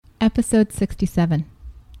Episode 67,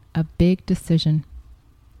 A Big Decision.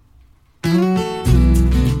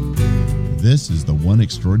 This is the One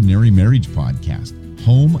Extraordinary Marriage Podcast,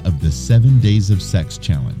 home of the 7 Days of Sex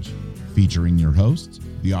Challenge, featuring your hosts,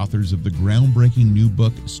 the authors of the groundbreaking new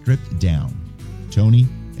book, Stripped Down, Tony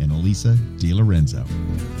and Elisa DiLorenzo.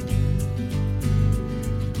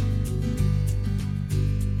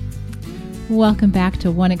 Welcome back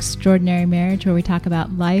to One Extraordinary Marriage, where we talk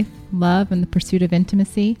about life, love, and the pursuit of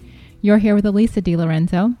intimacy. You're here with Elisa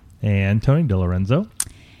DiLorenzo. And Tony DiLorenzo.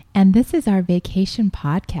 And this is our vacation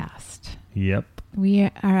podcast. Yep. We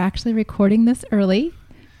are actually recording this early.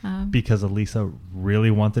 Because Elisa really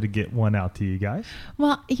wanted to get one out to you guys.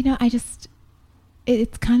 Well, it's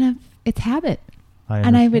habit.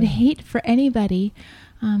 And I would hate for anybody,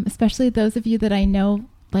 especially those of you that I know,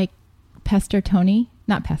 like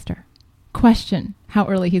question how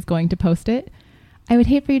early he's going to post it. I would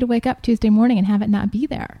hate for you to wake up Tuesday morning and have it not be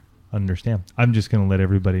there. Understand. I'm just going to let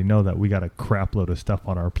everybody know that we got a crap load of stuff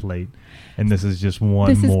on our plate. And this is just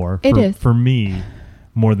one more. It is. For me,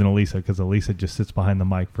 more than Elisa, because Elisa just sits behind the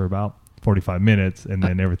mic for about 45 minutes and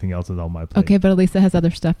then everything else is on my plate. Okay, but Elisa has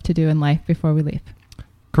other stuff to do in life before we leave.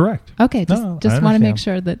 Correct. Okay, just want to make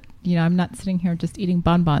sure that, I'm not sitting here just eating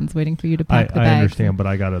bonbons waiting for you to pack the bags. I understand, but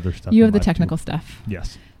I got other stuff. You have the technical stuff.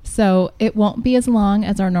 Yes. So it won't be as long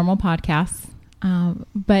as our normal podcasts,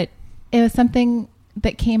 but it was something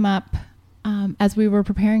that came up as we were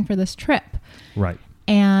preparing for this trip. Right.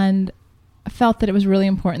 And I felt that it was really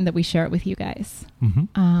important that we share it with you guys.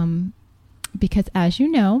 Mm-hmm. Because as you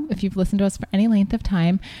know, if you've listened to us for any length of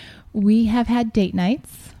time, we have had date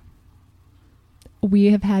nights. We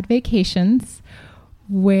have had vacations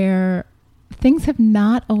where things have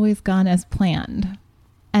not always gone as planned.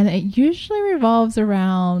 And it usually revolves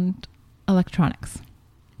around electronics.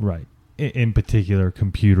 Right. In particular,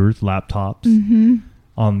 computers, laptops,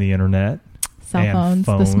 on the internet. Cell phones,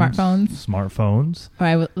 the Smartphones. All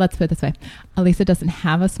right, let's put it this way. Elisa doesn't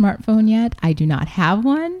have a smartphone yet. I do not have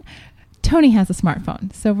one. Tony has a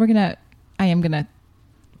smartphone. So I am going to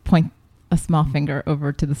point a small finger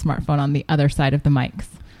over to the smartphone on the other side of the mics.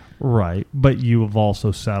 Right. But you have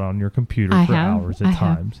also sat on your computer for hours at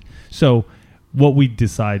times. So what we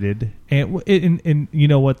decided, and you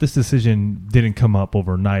know what, this decision didn't come up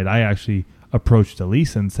overnight. I actually approached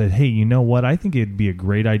Elisa and said, hey, you know what? I think it'd be a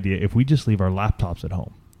great idea if we just leave our laptops at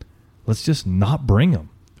home. Let's just not bring them.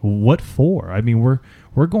 What for? I mean,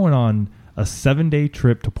 we're going on a 7-day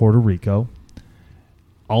trip to Puerto Rico,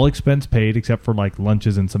 all expense paid except for like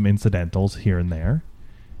lunches and some incidentals here and there.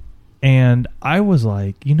 And I was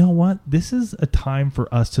like, you know what? This is a time for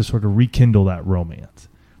us to sort of rekindle that romance,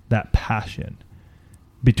 that passion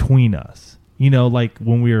between us. Like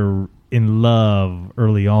when we were in love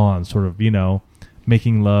early on, sort of,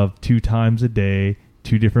 making love 2 times a day,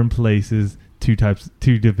 2 different places, 2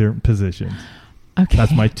 different positions. Okay.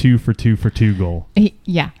 That's my 2 for 2 for 2 goal.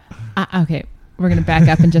 Yeah. Okay. We're going to back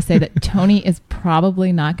up and just say that Tony is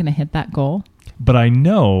probably not going to hit that goal. But I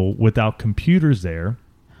know without computers there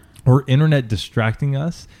or internet distracting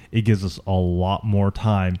us, it gives us a lot more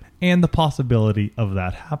time and the possibility of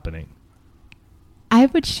that happening. I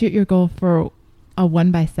would shoot your goal for a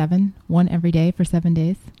 1x7, one every day for 7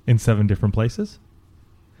 days. In 7 different places?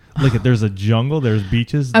 Look, there's a jungle, there's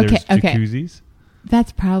beaches, there's jacuzzis.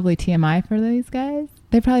 That's probably TMI for these guys.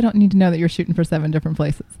 They probably don't need to know that you're shooting for 7 different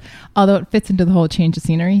places. Although it fits into the whole change of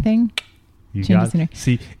scenery thing.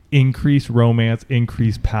 See, increase romance,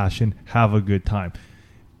 increase passion, have a good time.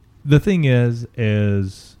 The thing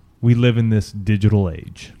is we live in this digital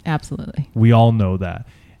age. Absolutely. We all know that.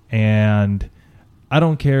 And I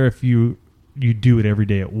don't care if you do it every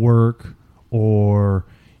day at work, or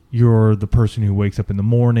you're the person who wakes up in the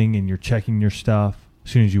morning and you're checking your stuff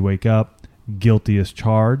as soon as you wake up. Guilty as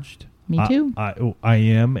charged. Me too. I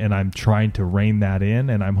am, and I'm trying to rein that in,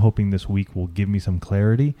 and I'm hoping this week will give me some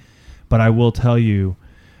clarity. But I will tell you,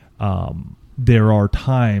 there are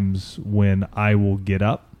times when I will get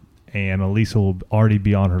up and Elisa will already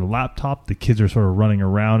be on her laptop. The kids are sort of running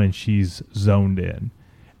around and she's zoned in,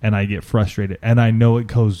 and I get frustrated. And I know it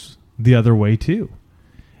goes the other way too.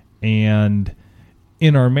 And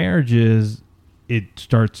in our marriages, it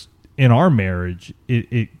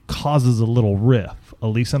causes a little rift.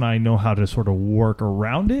 Elisa and I know how to sort of work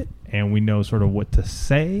around it, and we know sort of what to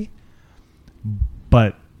say.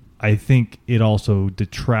 But I think it also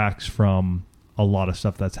detracts from a lot of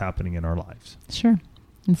stuff that's happening in our lives. Sure.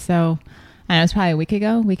 And so, I know it was probably a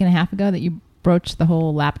week and a half ago that you broached the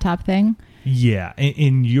whole laptop thing. Yeah.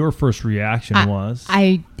 And your first reaction was?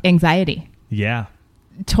 Anxiety. Yeah.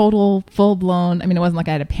 Total, full-blown. I mean, it wasn't like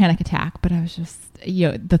I had a panic attack, but I was just,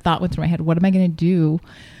 the thought went through my head, what am I going to do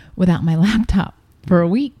without my laptop for a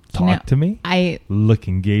week. Talk to me. Look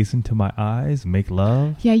and gaze into my eyes, make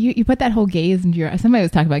love. Yeah, you put that whole gaze into your eyes. Somebody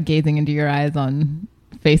was talking about gazing into your eyes on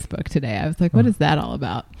Facebook today. I was like, what is that all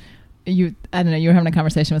about? I don't know. You were having a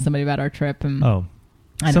conversation with somebody about our trip. And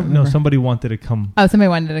somebody wanted to come. Oh, somebody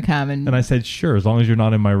wanted to come. And I said, sure, as long as you're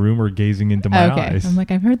not in my room or gazing into my eyes. I'm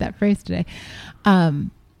like, I've heard that phrase today.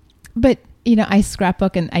 But, I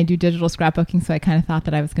scrapbook and I do digital scrapbooking. So I kind of thought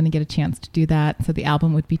that I was going to get a chance to do that. So the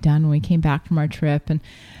album would be done when we came back from our trip. And,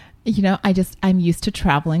 I'm used to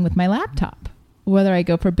traveling with my laptop, whether I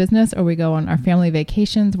go for business or we go on our family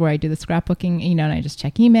vacations where I do the scrapbooking, and I just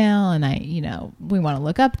check email and we want to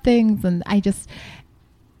look up things. And I just,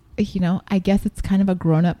 I guess it's kind of a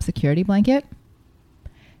grown-up security blanket.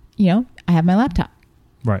 I have my laptop.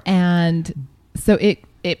 Right. And so it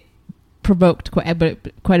provoked quite a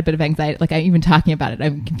bit of anxiety. Like, I'm even talking about it, I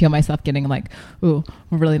can feel myself getting like, ooh,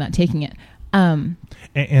 we're really not taking it. And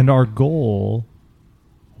our goal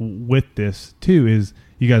with this too is,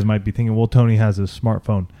 you guys might be thinking, well, Tony has a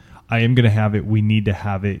smartphone. I am going to have it. We need to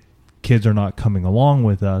have it. Kids are not coming along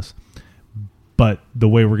with us. But the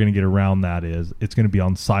way we're going to get around that is it's going to be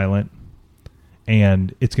on silent,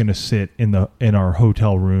 and it's going to sit in our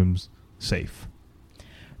hotel rooms safe.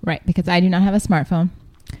 Right, because I do not have a smartphone.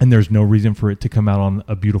 And there's no reason for it to come out on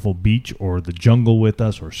a beautiful beach or the jungle with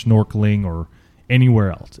us or snorkeling or anywhere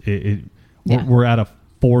else. We're at a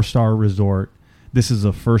 4-star resort. This is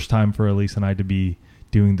the first time for Elise and I to be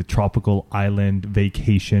doing the tropical island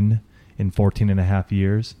vacation in 14 and a half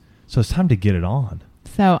years. So it's time to get it on.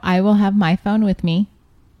 So I will have my phone with me,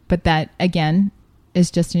 but that, again,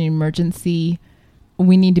 is just an emergency.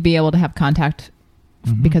 We need to be able to have contact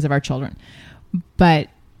because of our children. But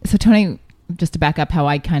so Tony, just to back up how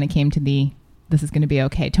I kind of came to this is going to be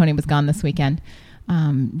okay. Tony was gone this weekend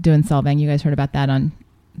doing Solvang. You guys heard about that on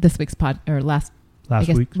this week's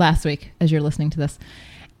last week as you're listening to this.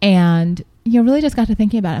 And really just got to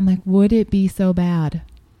thinking about it. I'm like, would it be so bad?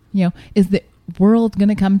 Is the world going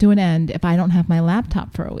to come to an end if I don't have my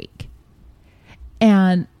laptop for a week?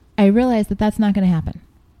 And I realized that that's not going to happen.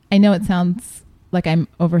 I know it sounds like I'm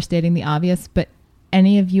overstating the obvious, but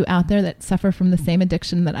any of you out there that suffer from the same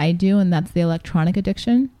addiction that I do, and that's the electronic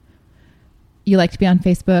addiction, you like to be on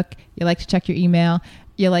Facebook, you like to check your email,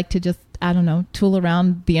 you like to just, tool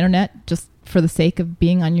around the internet just for the sake of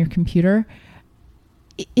being on your computer,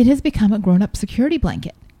 it has become a grown-up security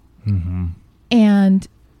blanket. Mm-hmm. And,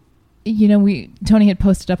 Tony had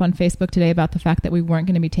posted up on Facebook today about the fact that we weren't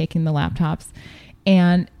going to be taking the laptops.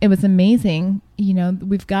 And it was amazing.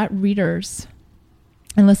 We've got readers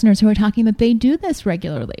and listeners who are talking that they do this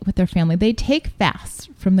regularly with their family. They take fasts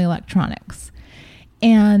from the electronics.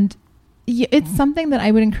 And it's something that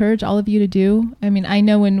I would encourage all of you to do. I mean, I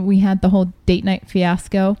know when we had the whole date night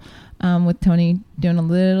fiasco with Tony doing a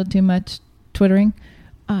little too much twittering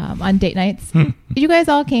on date nights, you guys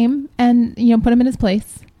all came and, put him in his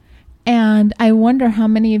place. And I wonder how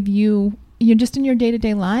many of you just in your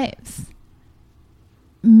day-to-day lives,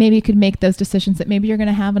 maybe you could make those decisions that maybe you're going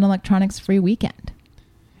to have an electronics-free weekend.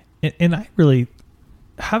 And I really,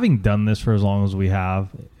 having done this for as long as we have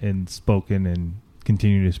and spoken and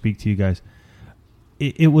continue to speak to you guys,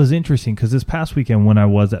 it was interesting because this past weekend when I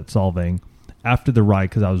was at Solvang, after the ride,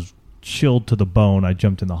 because I was chilled to the bone, I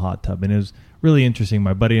jumped in the hot tub. And it was really interesting.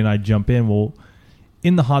 My buddy and I jump in. Well,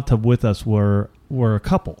 in the hot tub with us were a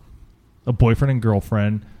couple, a boyfriend and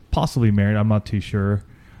girlfriend, possibly married. I'm not too sure.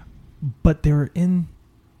 But they were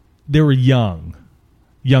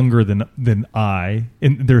younger than I,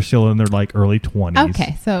 and they're still in their like early 20s.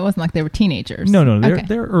 Okay, so it wasn't like they were teenagers. No,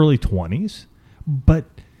 they're early 20s, but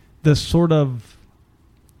the sort of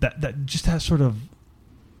that just that sort of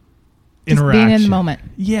interaction, just being in the moment.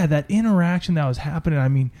 Yeah, that interaction that was happening. I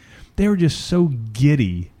mean, they were just so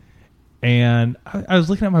giddy, and I was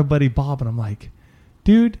looking at my buddy Bob, and I'm like,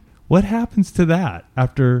 dude, what happens to that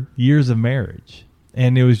after years of marriage?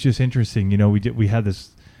 And it was just interesting. We had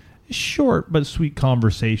this short but sweet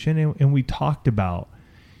conversation, and we talked about,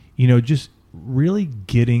 just really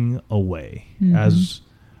getting away as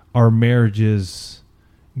our marriages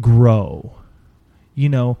grow.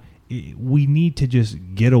 We need to just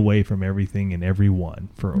get away from everything and everyone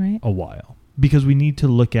for a while, because we need to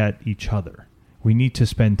look at each other. We need to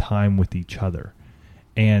spend time with each other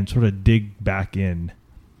and sort of dig back in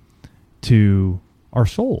to our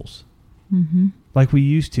souls like we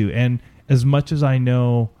used to. And as much as I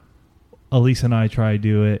know Elise and I try to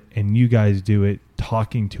do it, and you guys do it,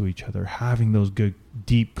 talking to each other, having those good,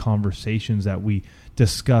 deep conversations that we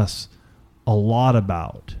discuss a lot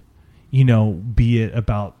about, be it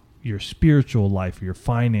about your spiritual life, your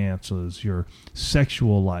finances, your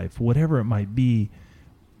sexual life, whatever it might be,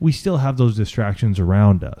 we still have those distractions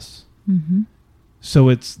around us. Mm-hmm. So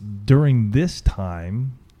it's during this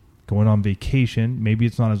time, going on vacation, maybe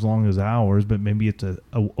it's not as long as ours, but maybe it's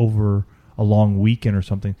over a long weekend or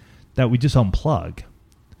something, that we just unplug,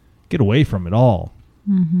 get away from it all.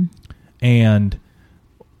 Mm-hmm. And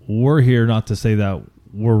we're here not to say that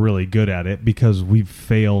we're really good at it, because we've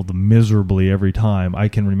failed miserably every time. I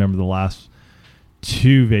can remember the last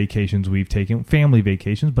 2 vacations we've taken, family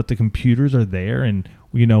vacations, but the computers are there, and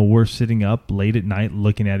we're sitting up late at night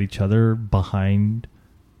looking at each other behind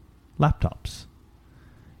laptops,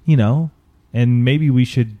 and maybe we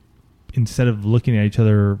should, instead of looking at each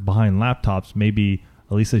other behind laptops, maybe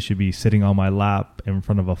Elisa should be sitting on my lap in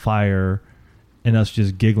front of a fire and us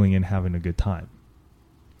just giggling and having a good time.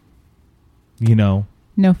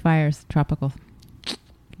 No fires, tropical.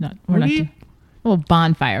 We're not doing. Well,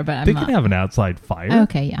 bonfire, but they can have an outside fire.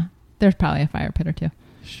 Okay, yeah. There's probably a fire pit or two.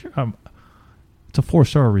 Sure. It's a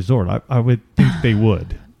 4-star resort. I would think they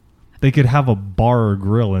would. They could have a bar or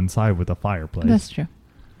grill inside with a fireplace. That's true.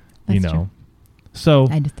 That's true. So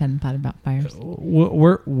I just hadn't thought about fires.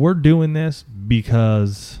 We're doing this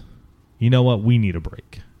because, you know what? We need a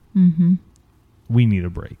break. Mm-hmm. We need a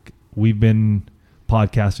break. We've been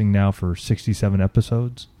podcasting now for 67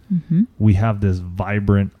 episodes. Mm-hmm. We have this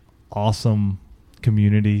vibrant, awesome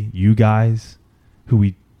community, you guys, who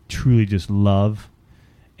we truly just love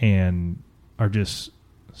and are just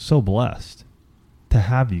so blessed to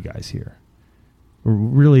have you guys here. We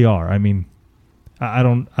really are. I mean, I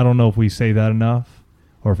don't know if we say that enough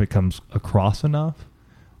or if it comes across enough,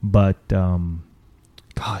 but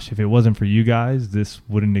gosh, if it wasn't for you guys, this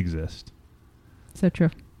wouldn't exist. So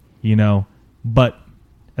true. But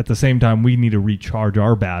at the same time, we need to recharge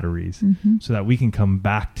our batteries mm-hmm. so that we can come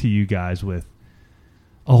back to you guys with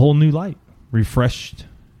a whole new light, refreshed,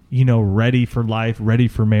 ready for life, ready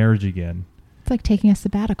for marriage again. It's like taking a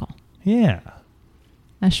sabbatical. Yeah.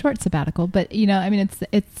 A short sabbatical, but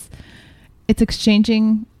it's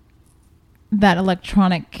exchanging that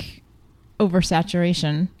electronic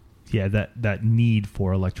oversaturation. Yeah, that need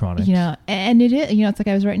for electronics. And it is, it's like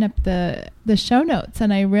I was writing up the show notes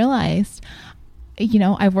and I realized,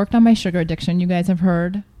 I've worked on my sugar addiction. You guys have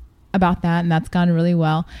heard about that, and that's gone really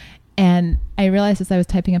well. And I realized as I was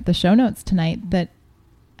typing up the show notes tonight that,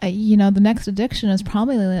 the next addiction is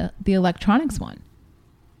probably the electronics one.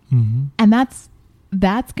 Mm-hmm. And that's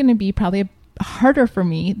going to be probably harder for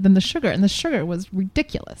me than the sugar. And the sugar was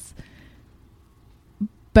ridiculous.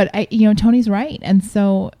 But Tony's right. And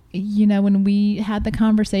so, when we had the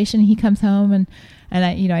conversation, he comes home and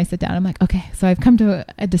I sit down, I'm like, okay, so I've come to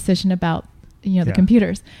a decision about, the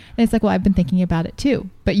computers. And it's like, well, I've been thinking about it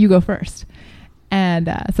too, but you go first. And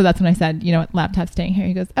so that's when I said, laptop staying here.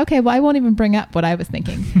 He goes, okay, well, I won't even bring up what I was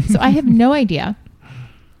thinking. So I have no idea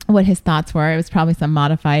what his thoughts were. It was probably some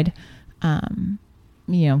modified,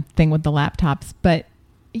 thing with the laptops. But,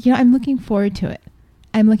 I'm looking forward to it.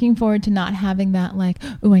 I'm looking forward to not having that like,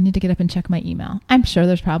 oh, I need to get up and check my email. I'm sure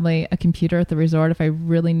there's probably a computer at the resort if I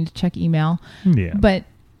really need to check email. Yeah. But,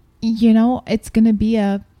 it's going to be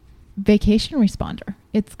a vacation responder.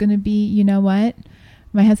 It's going to be, you know what?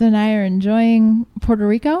 My husband and I are enjoying Puerto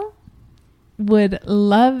Rico. Would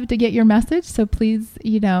love to get your message. So please,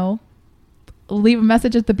 leave a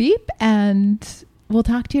message at the beep and we'll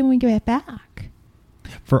talk to you when we get back.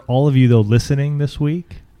 For all of you, though, listening this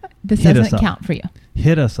week, this doesn't count for you.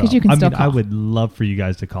 Hit us up. You can still call. I would love for you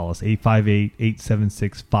guys to call us,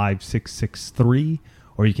 858-876-5663,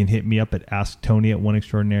 or you can hit me up at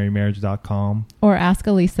asktony@oneextraordinarymarriage.com. Or ask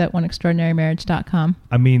Elisa at oneextraordinarymarriage.com.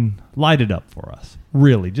 I mean, light it up for us.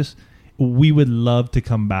 Really, we would love to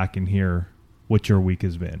come back and hear what your week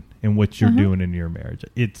has been and what you're doing in your marriage.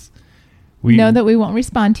 We know that we won't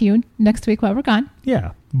respond to you next week while we're gone.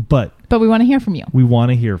 Yeah, but we want to hear from you. We want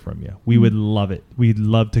to hear from you. We would love it. We'd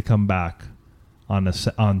love to come back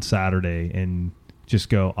on Saturday and just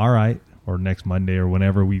go, all right, or next Monday or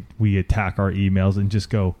whenever we attack our emails and just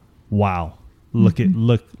go, wow, look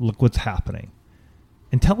what's happening.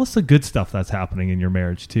 And tell us the good stuff that's happening in your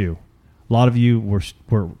marriage too. A lot of you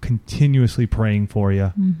we're continuously praying for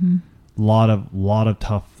you. Mm-hmm. A lot of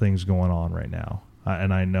tough things going on right now.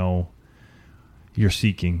 And I know you're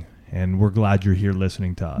seeking, and we're glad you're here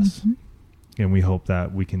listening to us. Mm-hmm. And we hope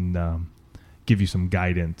that we can give you some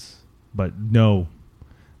guidance, but know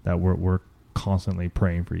that we're constantly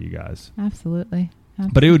praying for you guys. Absolutely.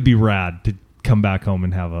 But it would be rad to come back home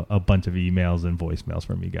and have a bunch of emails and voicemails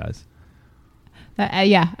from you guys. I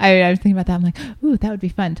was thinking about that. I'm like, ooh, that would be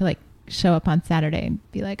fun to like show up on Saturday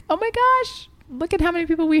and be like, oh my gosh, look at how many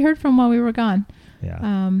people we heard from while we were gone.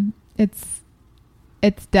 Yeah.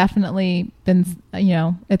 It's definitely been,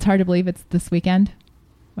 it's hard to believe it's this weekend.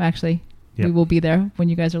 Well, actually, we will be there when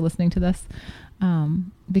you guys are listening to this,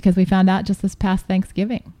 because we found out just this past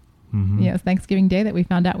Thanksgiving. Mm-hmm. It was Thanksgiving Day that we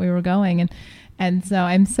found out we were going. And so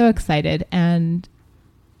I'm so excited and,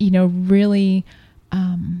 really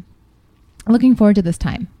looking forward to this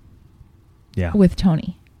time with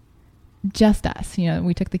Tony. Just us.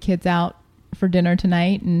 We took the kids out for dinner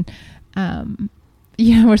tonight, and,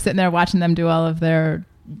 we're sitting there watching them do all of their,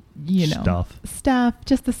 stuff,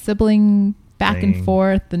 just the sibling back and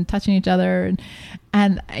forth and touching each other.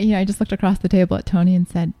 And I just looked across the table at Tony and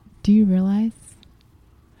said, do you realize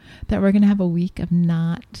that we're going to have a week of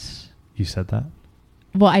not... You said that?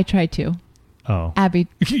 Well, I tried to. Oh. Abby.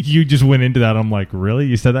 You just went into that. I'm like, really?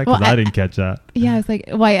 You said that? Because I didn't catch that. Yeah, I was like,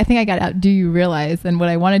 I think I got out, do you realize? And what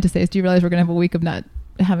I wanted to say is, do you realize we're going to have a week of not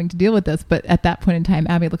having to deal with this? But at that point in time,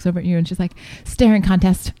 Abby looks over at you and she's like, staring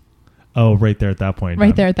contest. Oh, right there at that point.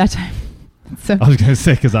 Right there at that time. So I was going to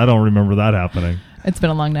say, because I don't remember that happening. It's been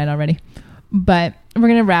a long night already. But we're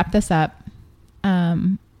going to wrap this up.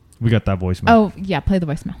 We got that voicemail. Oh, yeah, play the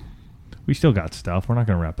voicemail. We still got stuff. We're not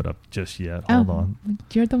going to wrap it up just yet. Hold on.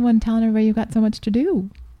 You're the one telling everybody you've got so much to do.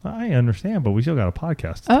 I understand, but we still got a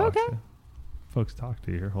podcast to talk to. Folks, talk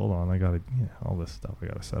to you here. Hold on. I got to, all this stuff I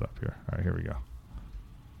got to set up here. All right, here we go.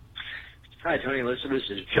 Hi, Tony and Lisa. This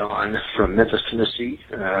is John from Memphis, Tennessee.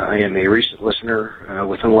 I am a recent listener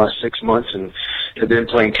within the last 6 months and have been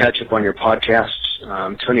playing catch-up on your podcasts.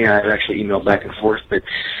 Tony and I have actually emailed back and forth, but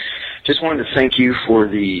just wanted to thank you for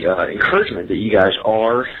the encouragement that you guys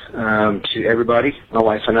are to everybody. My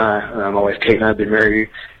wife Kate and I have been married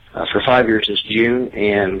for 5 years this June,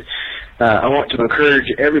 and I want to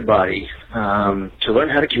encourage everybody to learn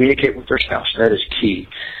how to communicate with their spouse. That is key.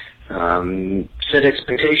 Set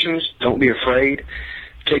expectations. Don't be afraid.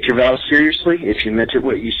 Take your vows seriously. If you meant it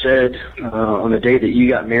what you said on the day that you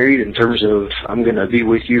got married in terms of, I'm going to be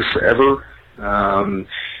with you forever,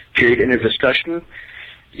 period, end of discussion,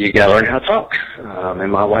 you got to learn how to talk.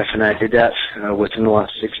 And my wife and I did that within the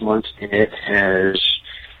last 6 months, and it has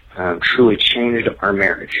truly changed our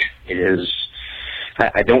marriage. It is...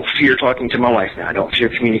 I don't fear talking to my wife now. I don't fear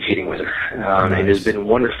communicating with her. Nice. It has been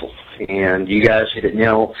wonderful. And you guys hit the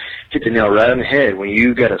nail right on the head when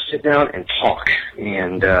you got to sit down and talk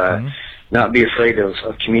and not be afraid of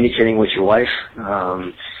communicating with your wife.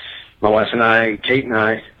 My wife and I, Kate and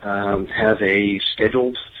I, have a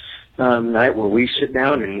scheduled night where we sit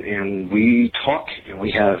down and we talk, and we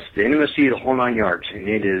have the intimacy of the whole 9 yards, and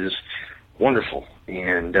it is wonderful.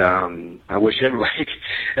 And I wish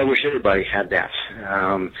everybody had that.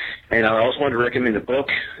 And I also wanted to recommend a book.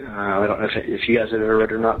 I don't know if you guys have ever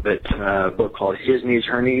read it or not, but a book called His Needs,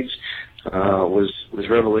 Her Needs was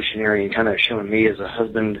revolutionary and kind of showing me as a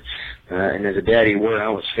husband and as a daddy where I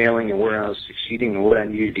was failing and where I was succeeding and what I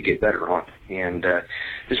needed to get better on. And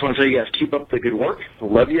just want to tell you guys, keep up the good work. I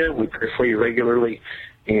love you. We pray for you regularly.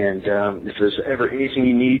 And if there's ever anything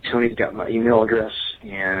you need, Tony's got my email address,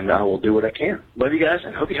 and I will do what I can. Love you guys,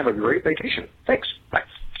 and hope you have a great vacation. Thanks. Bye.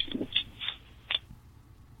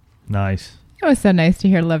 Nice. It was so nice to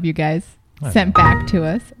hear "Love you guys" sent back to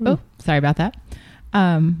us. Oh, sorry about that.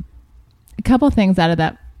 A couple things out of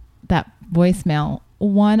that voicemail.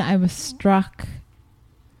 One, I was struck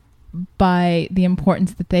by the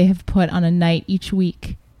importance that they have put on a night each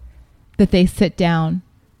week that they sit down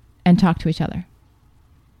and talk to each other.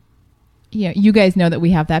 You guys know that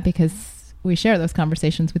we have that because we share those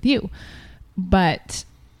conversations with you. But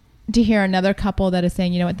to hear another couple that is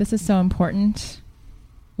saying, you know what, this is so important,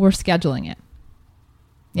 we're scheduling it.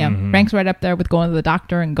 Yeah, ranks right up there with going to the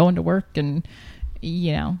doctor and going to work and,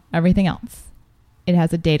 everything else. It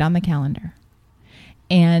has a date on the calendar.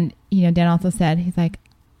 And, Dan also said, he's like,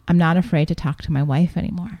 I'm not afraid to talk to my wife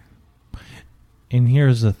anymore. And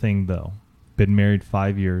here's the thing, though. Been married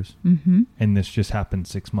 5 years, and this just happened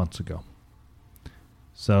 6 months ago.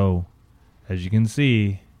 So, as you can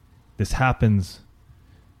see, this happens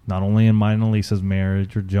not only in mine and Lisa's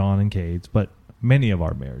marriage or John and Kate's, but many of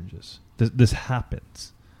our marriages. This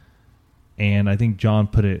happens. And I think John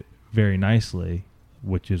put it very nicely,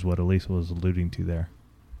 which is what Elisa was alluding to there.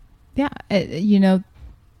 Yeah,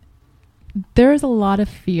 there's a lot of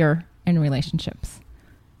fear in relationships.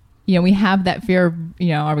 We have that fear of,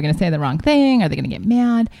 are we going to say the wrong thing? Are they going to get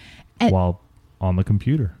mad? While on the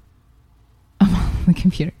computer. On the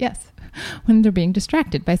computer, yes. When they're being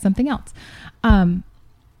distracted by something else.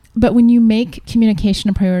 But when you make communication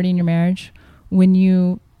a priority in your marriage, when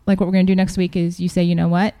you, like what we're going to do next week is you say, you know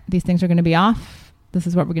what, these things are going to be off. This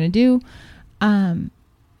is what we're going to do.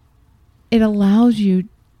 It allows you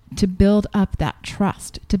to build up that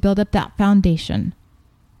trust, to build up that foundation,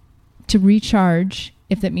 to recharge.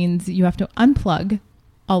 If that means you have to unplug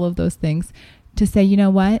all of those things, to say, you know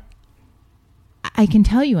what? I can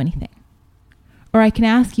tell you anything, or I can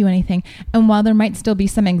ask you anything. And while there might still be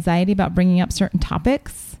some anxiety about bringing up certain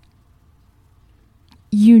topics,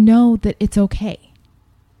 you know that it's okay.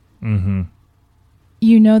 Mm-hmm.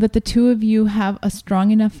 You know that the two of you have a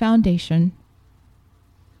strong enough foundation.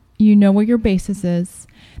 You know where your basis is,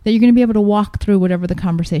 that you're going to be able to walk through whatever the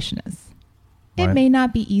conversation is. It may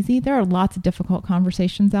not be easy. There are lots of difficult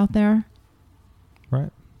conversations out there.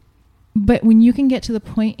 Right. But when you can get to the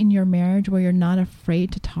point in your marriage where you're not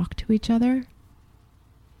afraid to talk to each other,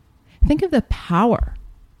 think of the power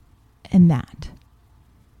in that.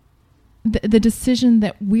 The decision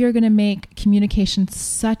that we are going to make communication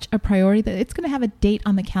such a priority that it's going to have a date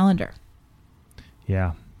on the calendar.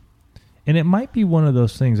 Yeah. And it might be one of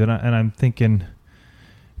those things, and I'm thinking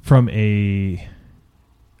from a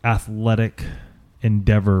athletic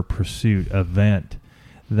endeavor, pursuit, event,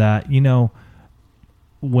 that, you know,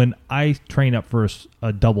 when I train up for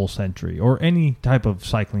a double century or any type of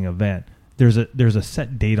cycling event, there's a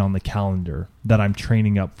set date on the calendar that I'm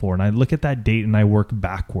training up for, and I look at that date and I work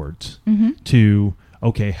backwards to,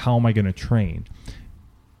 okay, how am I going to train?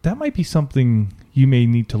 That might be something you may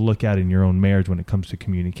need to look at in your own marriage when it comes to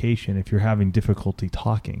communication. If you're having difficulty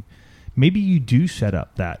talking, maybe you do set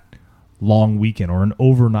up that long weekend or an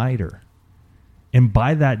overnighter. And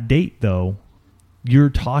by that date, though, you're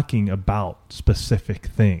talking about specific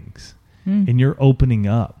things and you're opening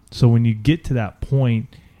up. So when you get to that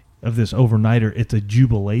point of this overnighter, it's a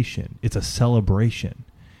jubilation. It's a celebration.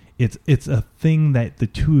 It's a thing that the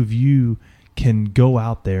two of you can go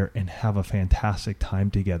out there and have a fantastic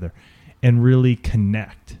time together and really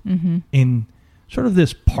connect in sort of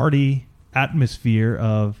this party atmosphere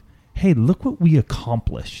of, hey, look what we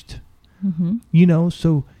accomplished. You know,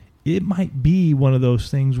 so it might be one of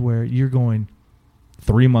those things where you're going,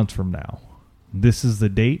 3 months from now, this is the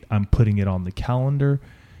date. I'm putting it on the calendar.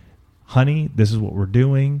 Honey, this is what we're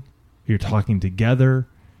doing. You're talking together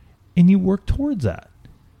and you work towards that.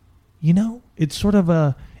 You know, it's sort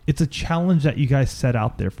of it's a challenge that you guys set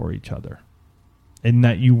out there for each other and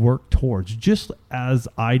that you work towards, just as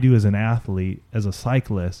I do as an athlete, as a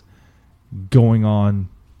cyclist, going on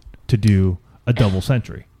to do a double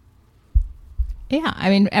century. Yeah. I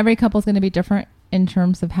mean, every couple is going to be different in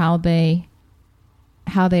terms of how they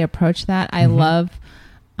approach that. I love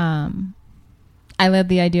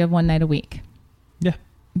the idea of one night a week. Yeah.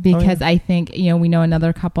 Because I think, you know, we know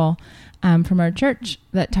another couple from our church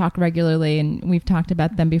that talk regularly, and we've talked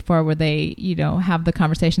about them before, where they, you know, have the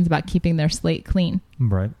conversations about keeping their slate clean.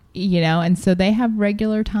 Right. You know, and so they have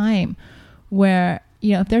regular time where,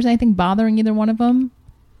 you know, if there's anything bothering either one of them,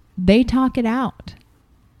 they talk it out.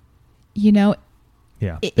 You know.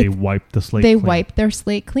 Yeah. They wipe the slate clean. They wipe their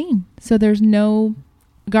slate clean. So there's no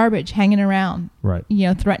garbage hanging around. Right. You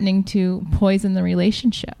know, threatening to poison the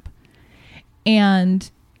relationship. And,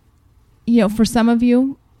 you know, for some of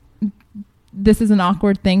you, this is an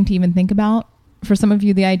awkward thing to even think about. For some of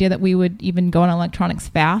you, the idea that we would even go on an electronics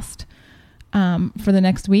fast for the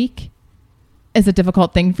next week is a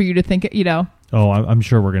difficult thing for you to think, you know. Oh, I'm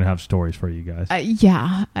sure we're going to have stories for you guys.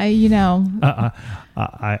 You know.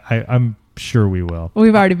 I'm sure we will.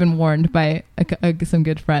 We've already been warned by some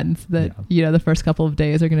good friends that, you know, the first couple of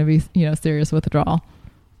days are going to be, you know, serious withdrawal.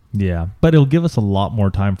 Yeah, but it'll give us a lot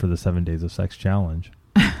more time for the 7 Days of Sex Challenge.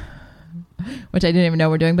 Which I didn't even know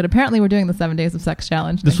we're doing, but apparently we're doing the 7 Days of Sex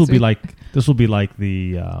Challenge. This will be like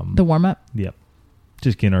the warm up. Yep,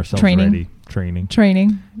 just getting ourselves ready.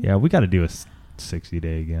 Training. Yeah, we got to do a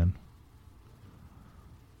 60-day again.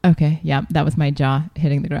 Okay, yeah, that was my jaw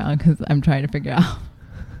hitting the ground because I'm trying to figure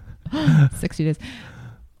out 60 days.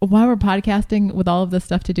 While we're podcasting with all of this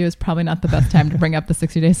stuff to do is probably not the best time to bring up the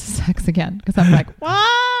 60 Days of Sex again, because I'm like,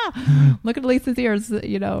 wow, look at Lisa's ears,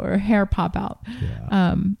 you know, her hair pop out.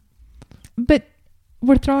 Yeah. But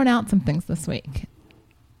we're throwing out some things this week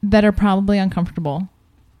that are probably uncomfortable.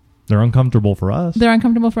 They're uncomfortable for us.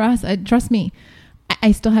 Trust me.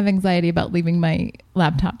 I still have anxiety about leaving my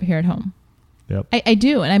laptop here at home. Yep. I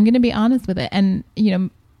do. And I'm going to be honest with it. And, you know,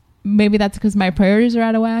 maybe that's because my priorities are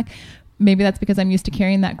out of whack. Maybe that's because I'm used to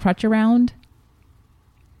carrying that crutch around.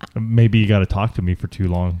 Maybe you got to talk to me for too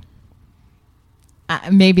long.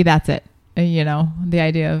 Maybe that's it. You know, the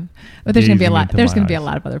idea of, but there's going to be a lot. There's going to be a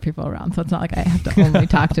lot of other people around, so it's not like I have to only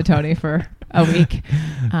talk to Tony for a week.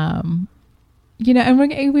 You know,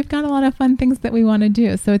 and we've got a lot of fun things that we want to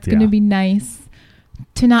do, so it's going to be nice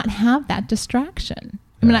to not have that distraction.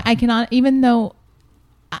 I mean, I cannot, even though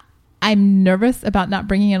I'm nervous about not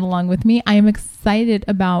bringing it along with me, I am excited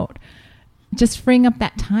about just freeing up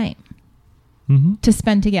that time to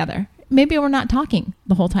spend together. Maybe we're not talking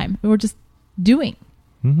the whole time. We're just doing.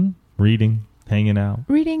 Reading. hanging out,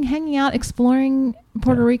 reading, hanging out, exploring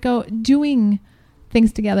Puerto Rico, doing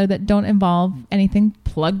things together that don't involve anything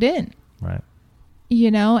plugged in. Right.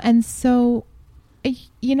 And so,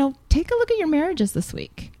 take a look at your marriages this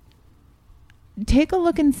week. Take a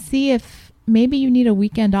look and see if maybe you need a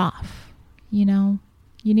weekend off. You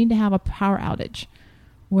need to have a power outage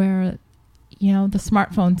where, the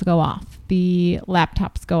smartphones go off, the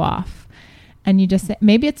laptops go off, and you just say,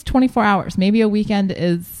 maybe it's 24 hours. Maybe a weekend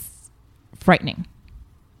is frightening.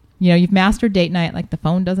 You've mastered date night, like the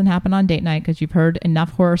phone doesn't happen on date night because you've heard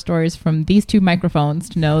enough horror stories from these two microphones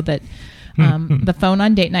to know that the phone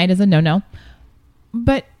on date night is a no-no.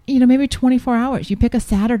 But, maybe 24 hours. You pick a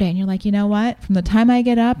Saturday and you're like, you know what? From the time I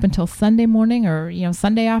get up until Sunday morning or,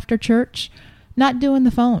 Sunday after church, not doing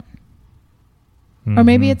the phone. Mm-hmm. Or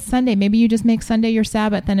maybe it's Sunday. Maybe you just make Sunday your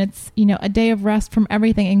Sabbath and it's, a day of rest from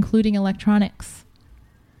everything, including electronics.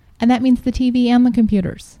 And that means the TV and the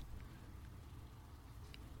computers.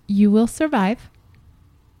 You will survive.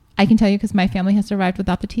 I can tell you because my family has survived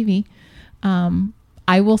without the TV.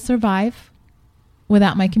 I will survive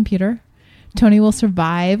without my computer. Tony will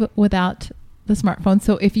survive without the smartphone.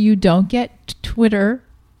 So if you don't get Twitter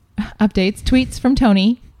updates, tweets from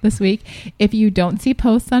Tony this week, if you don't see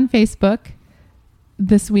posts on Facebook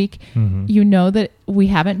this week, you know that we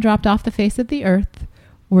haven't dropped off the face of the earth.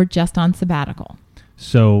 We're just on sabbatical.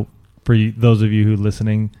 So for those of you who are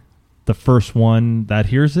listening, the first one that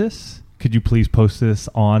hears this, could you please post this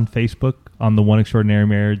on Facebook on the One Extraordinary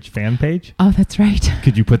Marriage fan page? Oh, that's right.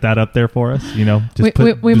 Could you put that up there for us?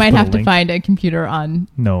 We might have to find a computer on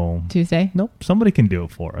Tuesday. Nope. Somebody can do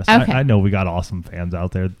it for us. Okay. I know we got awesome fans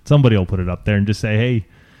out there. Somebody will put it up there and just say, hey,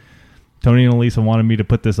 Tony and Elisa wanted me to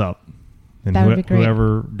put this up. And that would be great.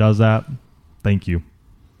 Whoever does that, thank you.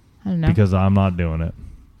 I don't know. Because I'm not doing it.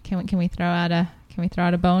 Can we throw out a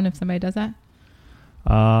bone if somebody does that?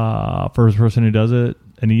 First person who does it,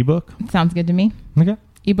 an ebook. Sounds good to me. Okay.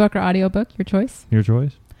 Ebook or audiobook, your choice. Your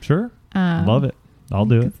choice. Sure. Love it. I'll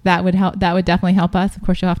do it. That would help. That would definitely help us. Of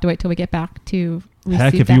course, you'll have to wait till we get back to receive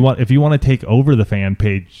Heck, if you want to take over the fan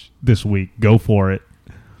page this week, go for it.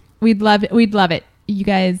 We'd love it. We'd love it. You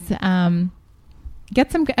guys,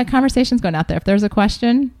 get some conversations going out there. If there's a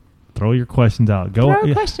question, throw your questions out. Throw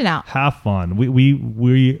a question out. Have fun.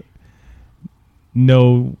 We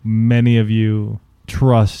know many of you,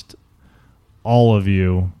 trust all of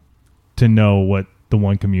you to know what the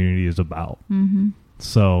One Community is about. Mm-hmm.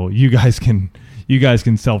 So you guys can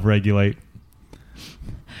self-regulate.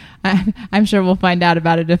 I'm sure we'll find out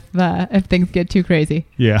about it if things get too crazy.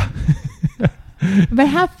 Yeah. But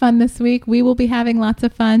have fun this week. We will be having lots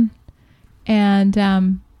of fun, and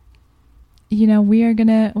we're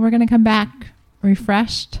gonna come back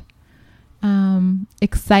refreshed,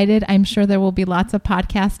 excited. I'm sure there will be lots of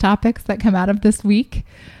podcast topics that come out of this week.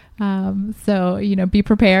 So be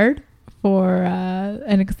prepared for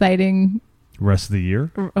an exciting rest of the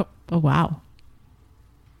year. Oh wow!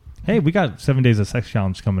 Hey, we got 7 Days of Sex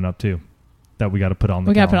Challenge coming up too, that we got to put on the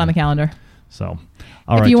calendar. We got to put on the calendar. So,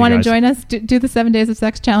 if you want to join us, do the 7 Days of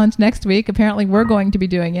Sex Challenge next week. Apparently, we're going to be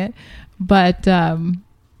doing it. But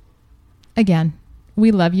again,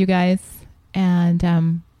 we love you guys,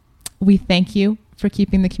 and we thank you for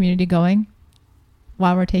keeping the community going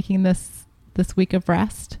while we're taking this week of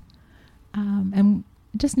rest. And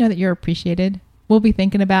just know that you're appreciated. We'll be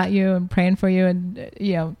thinking about you and praying for you, and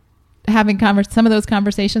having some of those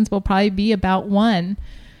conversations will probably be about one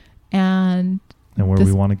and where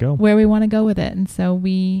we want to go. Where we want to go with it. And so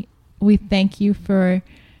we thank you for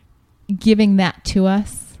giving that to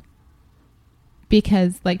us,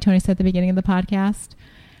 because like Tony said at the beginning of the podcast,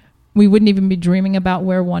 we wouldn't even be dreaming about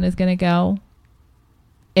where one is going to go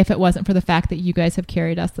if it wasn't for the fact that you guys have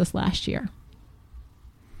carried us this last year.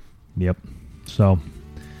 Yep. So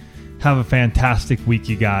have a fantastic week,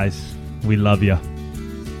 you guys. We love you.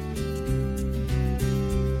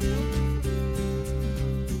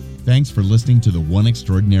 Thanks for listening to the One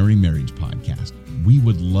Extraordinary Marriage podcast. We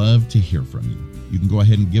would love to hear from you. You can go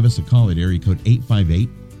ahead and give us a call at area code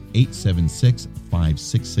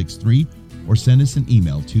 858-876-5663 or send us an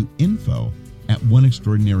email to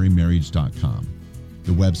info@oneextraordinarymarriage.com.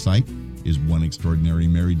 The website is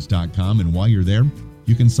oneextraordinarymarriage.com, and while you're there,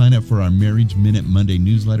 you can sign up for our Marriage Minute Monday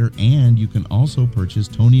newsletter, and you can also purchase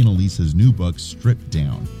Tony and Elisa's new book, Stripped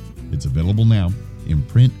Down. It's available now in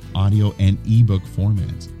print, audio, and ebook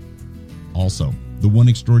formats. Also, the One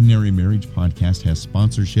Extraordinary Marriage podcast has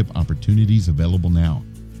sponsorship opportunities available now.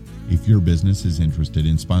 If your business is interested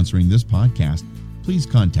in sponsoring this podcast, please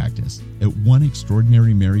contact us at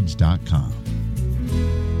oneextraordinarymarriage.com.